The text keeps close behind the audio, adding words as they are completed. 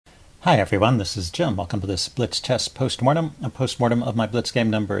Hi everyone, this is Jim. Welcome to this Blitz chess postmortem, a postmortem of my Blitz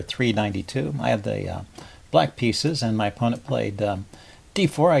game number 392. I had the black pieces and my opponent played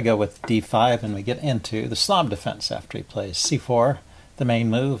d4. I go with d5 and we get into the Slav defense after he plays c4, the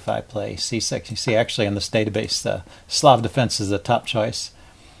main move. I play c6. You see actually in this database the Slav defense is the top choice.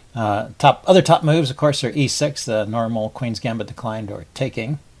 Other top moves of course are e6, the normal Queen's Gambit declined or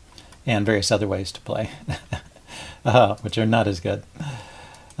taking, and various other ways to play, which are not as good.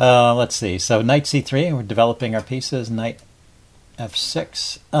 Let's see. So knight c3, we're developing our pieces. Knight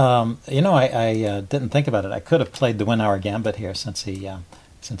f6. I didn't think about it. I could have played the 1 hour gambit here since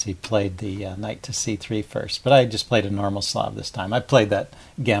he played the knight to c3 first. But I just played a normal Slav this time. I've played that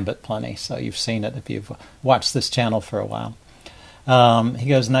gambit plenty, so you've seen it if you've watched this channel for a while. He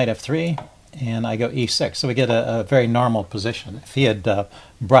goes knight f3, and I go e6. So we get a very normal position. If he had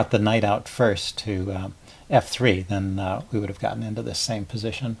brought the knight out first to f3, then we would have gotten into this same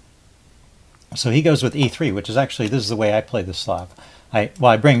position. So he goes with e3, which is actually, this is the way I play the Slav.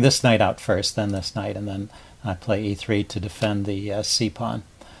 I bring this knight out first, then this knight, and then I play e3 to defend the c-pawn.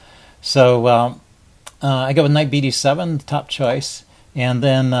 So I go with knight bd7, top choice, and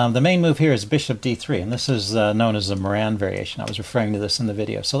then the main move here is bishop d3, and this is known as the Moran variation. I was referring to this in the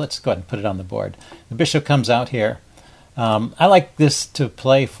video, so let's go ahead and put it on the board. The bishop comes out here. I like this to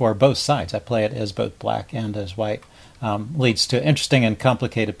play for both sides. I play it as both black and as white. Leads to interesting and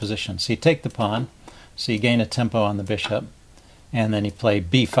complicated positions. So you take the pawn, so you gain a tempo on the bishop, and then you play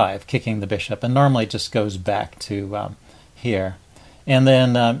b5, kicking the bishop, and normally it just goes back to here. And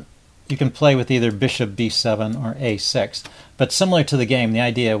then you can play with either bishop b7 or a6. But similar to the game, the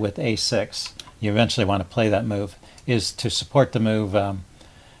idea with a6, you eventually want to play that move, is to support the move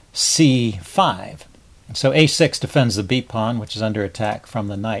c5. So a6 defends the b-pawn, which is under attack from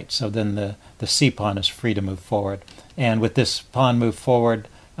the knight. So then the c-pawn is free to move forward. And with this pawn move forward,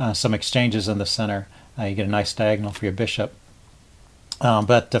 some exchanges in the center, you get a nice diagonal for your bishop.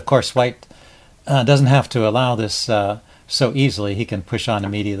 But of course, white doesn't have to allow this so easily. He can push on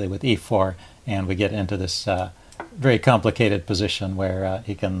immediately with e4, and we get into this very complicated position where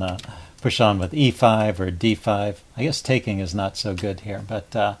he can push on with e5 or d5. I guess taking is not so good here,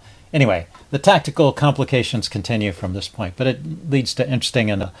 but anyway, the tactical complications continue from this point, but it leads to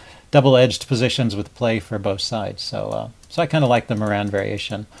interesting and double-edged positions with play for both sides. So I kind of like the Moran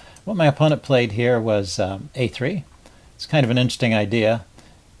variation. What my opponent played here was a3. It's kind of an interesting idea.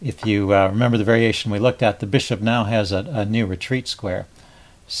 If you remember the variation we looked at, the bishop now has a new retreat square.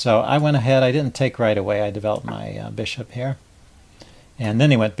 So I went ahead, I didn't take right away, I developed my bishop here. And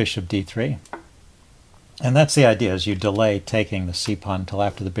then he went bishop d3. And that's the idea, is you delay taking the c-pawn until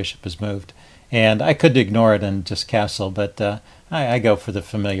after the bishop is moved. And I could ignore it and just castle, but I go for the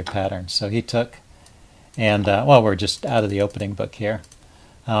familiar pattern. So he took, and well, we're just out of the opening book here.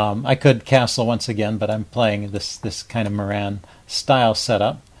 I could castle once again, but I'm playing this kind of Moran style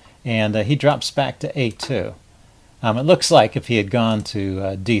setup. And he drops back to a2. It looks like if he had gone to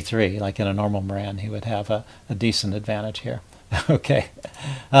d3, like in a normal Moran, he would have a decent advantage here. Okay,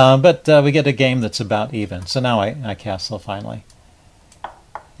 but we get a game that's about even. So now I castle finally.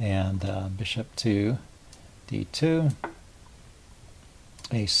 And bishop to d2,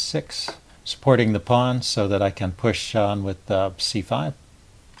 a6, supporting the pawn so that I can push on with c5.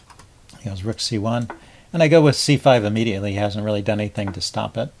 He goes rook c1, and I go with c5 immediately. He hasn't really done anything to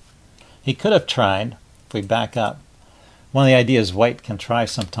stop it. He could have tried, if we back up, one of the ideas white can try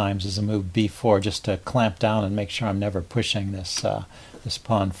sometimes is a move b4 just to clamp down and make sure I'm never pushing this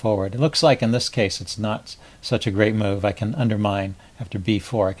pawn forward. It looks like in this case it's not such a great move. I can undermine after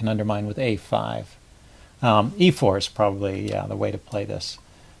b4. I can undermine with a5. e4 is probably the way to play this,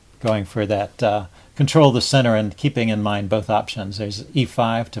 going for that control the center and keeping in mind both options. There's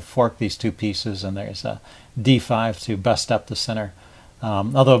e5 to fork these two pieces, and there's d5 to bust up the center.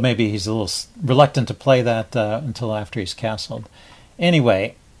 Although maybe he's a little reluctant to play that until after he's castled.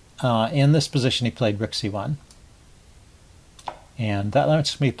 Anyway, in this position he played rook c1. And that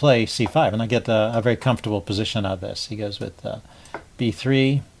lets me play c5, and I get a very comfortable position out of this. He goes with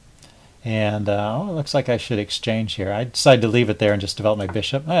b3, and it looks like I should exchange here. I decided to leave it there and just develop my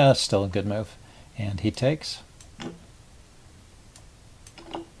bishop. That's still a good move. And he takes.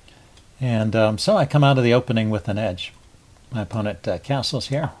 And so I come out of the opening with an edge. My opponent castles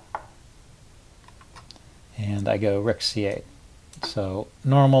here, and I go rook c8. So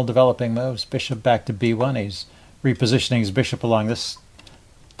normal developing moves, bishop back to b1. He's repositioning his bishop along this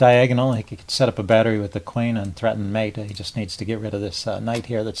diagonal. He could set up a battery with the queen and threaten mate. He just needs to get rid of this knight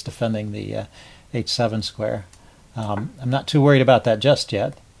here that's defending the h7 square. I'm not too worried about that just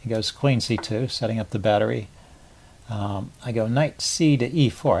yet. He goes queen c2, setting up the battery. I go knight c to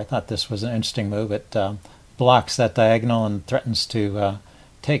e4. I thought this was an interesting move. It blocks that diagonal and threatens to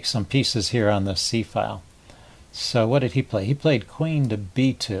take some pieces here on the c file. So what did he play? He played queen to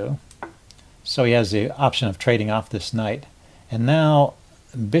b2. So he has the option of trading off this knight. And now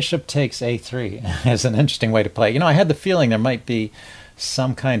bishop takes a3 is an interesting way to play. You know, I had the feeling there might be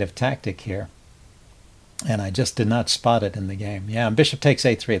some kind of tactic here, and I just did not spot it in the game. Yeah, bishop takes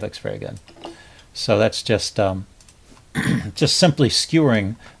a3 looks very good. So that's just just simply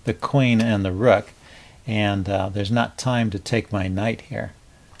skewering the queen and the rook, and there's not time to take my knight here.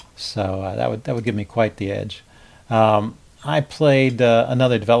 So that would give me quite the edge. I played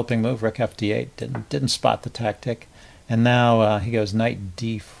another developing move, rook fd8. Didn't spot the tactic, and now he goes knight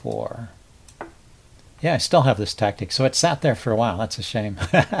d4. Yeah, I still have this tactic, so it sat there for a while. That's a shame.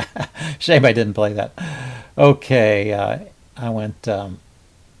 Shame I didn't play that. Okay, I went.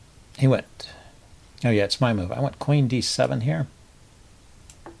 He went. Oh yeah, it's my move. I went queen d7 here.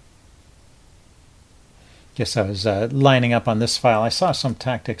 Guess I was lining up on this file. I saw some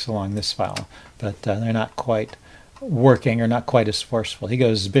tactics along this file, but they're not quite working or not quite as forceful. He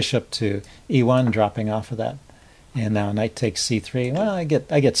goes bishop to e1, dropping off of that, and now knight takes c3. Well, I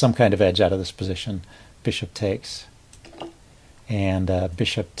get some kind of edge out of this position. Bishop takes, and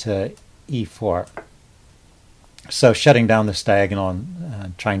bishop to e4. So shutting down this diagonal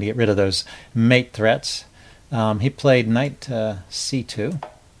and trying to get rid of those mate threats. He played knight c2,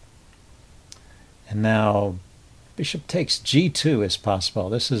 and now bishop takes g2 is possible.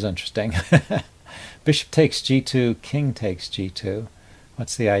 This is interesting. Bishop takes g2, king takes g2.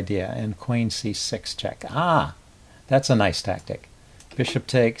 What's the idea? And queen c6 check. Ah, that's a nice tactic. Bishop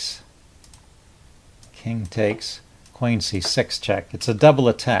takes, king takes, queen c6 check. It's a double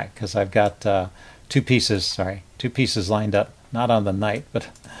attack because I've got two pieces lined up, not on the knight,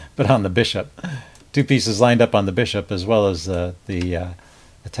 but on the bishop. Two pieces lined up on the bishop as well as the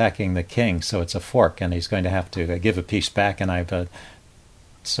attacking the king. So it's a fork, and he's going to have to give a piece back, and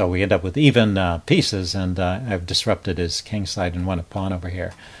so we end up with even pieces, and I've disrupted his king side and won a pawn over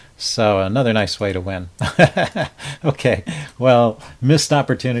here. So another nice way to win. Okay, well, missed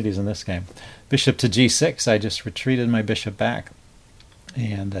opportunities in this game. Bishop to g6, I just retreated my bishop back,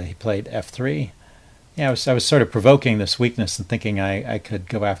 and he played f3. Yeah, I was sort of provoking this weakness and thinking I could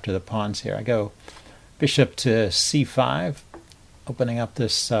go after the pawns here. I go bishop to c5, opening up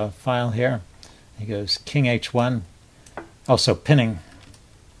this file here. He goes king h1, also pinning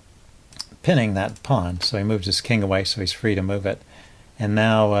that pawn, so he moves his king away, so he's free to move it. And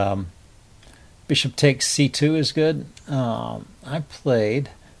now bishop takes c2 is good. I played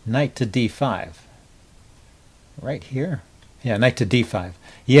knight to d5 right here. Yeah, knight to d5.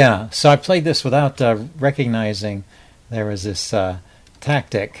 Yeah, so I played this without recognizing there was this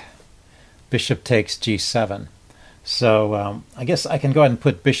tactic, bishop takes g7. So I guess I can go ahead and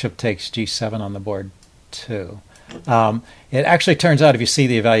put bishop takes g7 on the board too. It actually turns out, if you see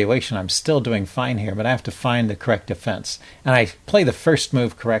the evaluation, I'm still doing fine here, but I have to find the correct defense. And I play the first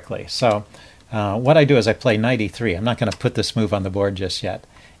move correctly. So what I do is I play knight e3. I'm not going to put this move on the board just yet.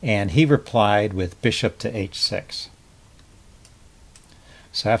 And he replied with bishop to h6.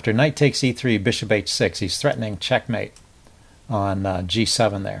 So after knight takes e3, bishop h6, he's threatening checkmate on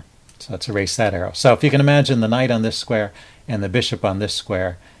g7 there. So let's erase that arrow. So if you can imagine the knight on this square and the bishop on this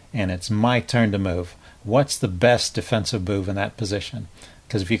square, and it's my turn to move. What's the best defensive move in that position?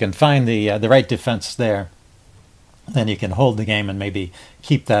 Because if you can find the right defense there, then you can hold the game and maybe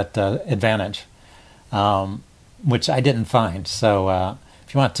keep that advantage, which I didn't find. So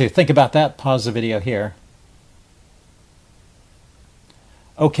if you want to think about that, pause the video here.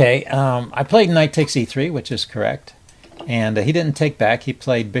 Okay, I played knight takes e3, which is correct. And he didn't take back. He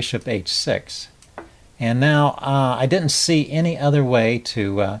played bishop h6. And now I didn't see any other way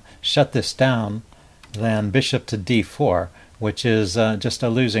to shut this down than bishop to d4, which is just a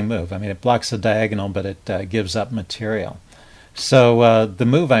losing move. I mean, it blocks the diagonal, but it gives up material. So the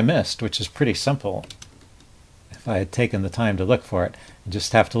move I missed, which is pretty simple, if I had taken the time to look for it, you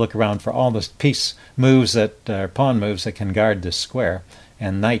just have to look around for all the piece moves that are pawn moves that can guard this square.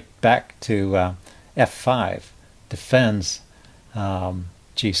 And knight back to f5 defends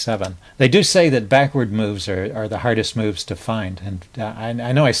g7. They do say that backward moves are the hardest moves to find, and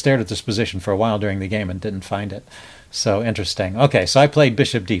I know I stared at this position for a while during the game and didn't find it. So interesting. Okay, so I played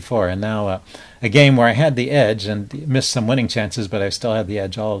bishop d4, and now a game where I had the edge and missed some winning chances, but I still had the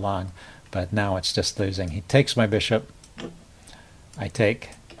edge all along. But now it's just losing. He takes my bishop. I take.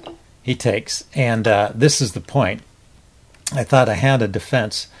 He takes. And this is the point. I thought I had a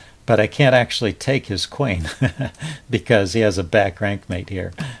defense, but I can't actually take his queen because he has a back rank mate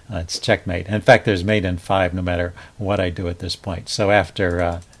here. It's checkmate. In fact, there's mate in 5 no matter what I do at this point. So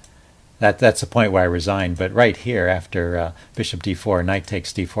after that's the point where I resign. But right here, after bishop d4, knight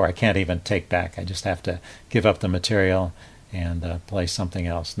takes d4, I can't even take back. I just have to give up the material and play something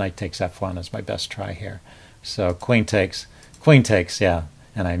else. Knight takes f1 is my best try here. So queen takes, yeah,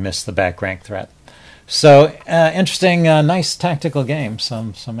 and I miss the back rank threat. So interesting, nice tactical game.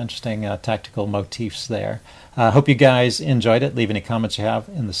 Some interesting tactical motifs there. Hope you guys enjoyed it. Leave any comments you have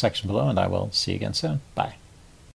in the section below, and I will see you again soon. Bye.